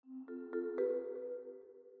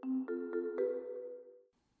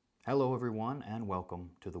Hello everyone and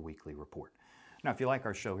welcome to the Weekly Report. Now if you like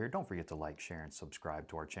our show here, don't forget to like, share, and subscribe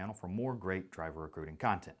to our channel for more great driver recruiting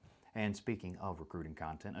content. And speaking of recruiting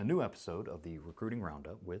content, a new episode of the Recruiting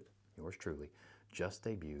Roundup with yours truly just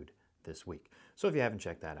debuted this week. So if you haven't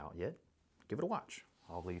checked that out yet, give it a watch.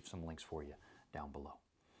 I'll leave some links for you down below.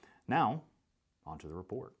 Now, on to the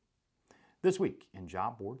report. This week in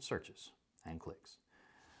job board searches and clicks.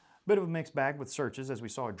 Bit of a mixed bag with searches as we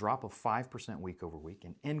saw a drop of 5% week over week,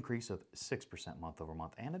 an increase of 6% month over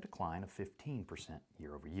month, and a decline of 15%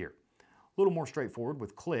 year over year. A little more straightforward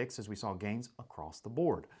with clicks as we saw gains across the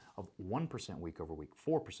board of 1% week over week,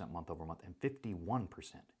 4% month over month, and 51%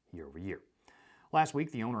 year over year. Last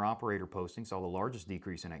week, the owner-operator posting saw the largest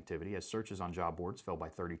decrease in activity as searches on job boards fell by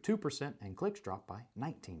 32% and clicks dropped by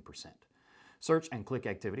 19%. Search and click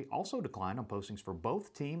activity also declined on postings for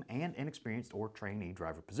both team and inexperienced or trainee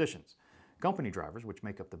driver positions. Company drivers, which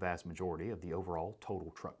make up the vast majority of the overall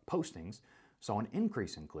total truck postings, saw an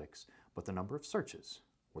increase in clicks, but the number of searches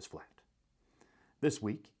was flat. This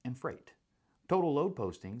week in freight, total load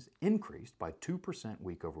postings increased by 2%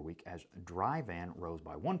 week over week as dry van rose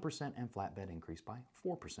by 1% and flatbed increased by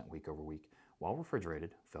 4% week over week, while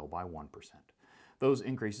refrigerated fell by 1%. Those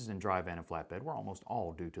increases in dry van and flatbed were almost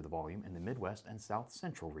all due to the volume in the Midwest and South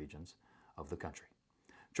Central regions of the country.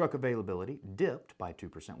 Truck availability dipped by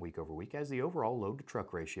 2% week over week as the overall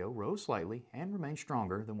load-to-truck ratio rose slightly and remained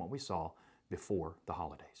stronger than what we saw before the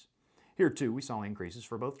holidays. Here too, we saw increases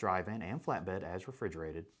for both dry van and flatbed as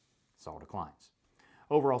refrigerated saw declines.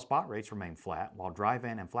 Overall spot rates remained flat, while dry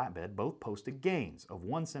van and flatbed both posted gains of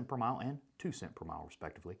 1 cent per mile and 2 cents per mile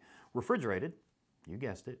respectively. Refrigerated, you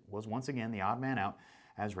guessed it, was once again the odd man out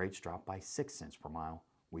as rates dropped by 6 cents per mile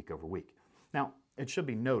week over week. Now, it should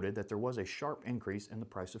be noted that there was a sharp increase in the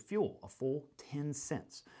price of fuel, a full 10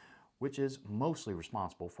 cents, which is mostly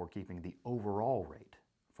responsible for keeping the overall rate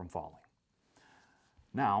from falling.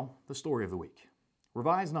 Now, the story of the week.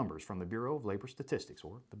 Revised numbers from the Bureau of Labor Statistics,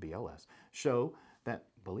 or the BLS, show that,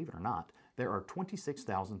 believe it or not, there are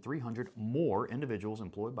 26,300 more individuals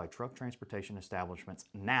employed by truck transportation establishments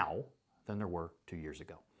now than there were 2 years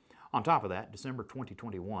ago. On top of that, December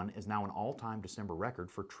 2021 is now an all-time December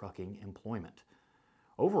record for trucking employment.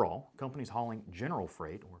 Overall, companies hauling general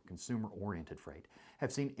freight or consumer-oriented freight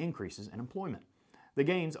have seen increases in employment. The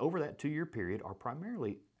gains over that 2-year period are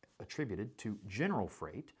primarily attributed to general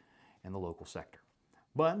freight in the local sector.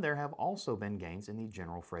 But there have also been gains in the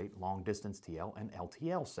general freight, long-distance TL, and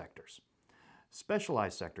LTL sectors.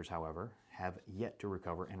 Specialized sectors, however, have yet to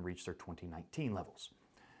recover and reach their 2019 levels.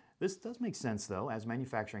 This does make sense, though, as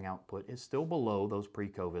manufacturing output is still below those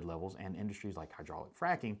pre-COVID levels and industries like hydraulic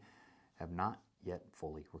fracking have not yet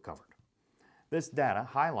fully recovered. This data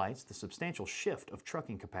highlights the substantial shift of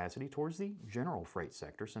trucking capacity towards the general freight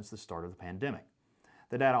sector since the start of the pandemic.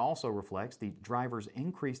 The data also reflects the drivers'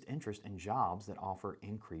 increased interest in jobs that offer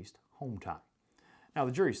increased home time. Now,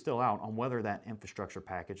 the jury's still out on whether that infrastructure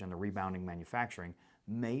package and the rebounding manufacturing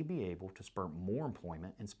may be able to spur more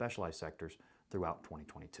employment in specialized sectors throughout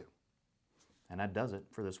 2022. And that does it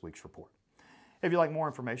for this week's report. If you'd like more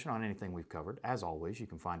information on anything we've covered, as always, you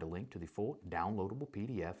can find a link to the full downloadable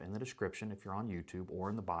PDF in the description if you're on YouTube or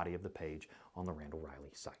in the body of the page on the Randall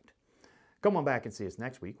Reilly site. Come on back and see us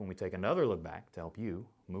next week when we take another look back to help you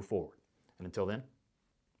move forward. And until then,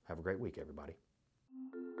 have a great week, everybody.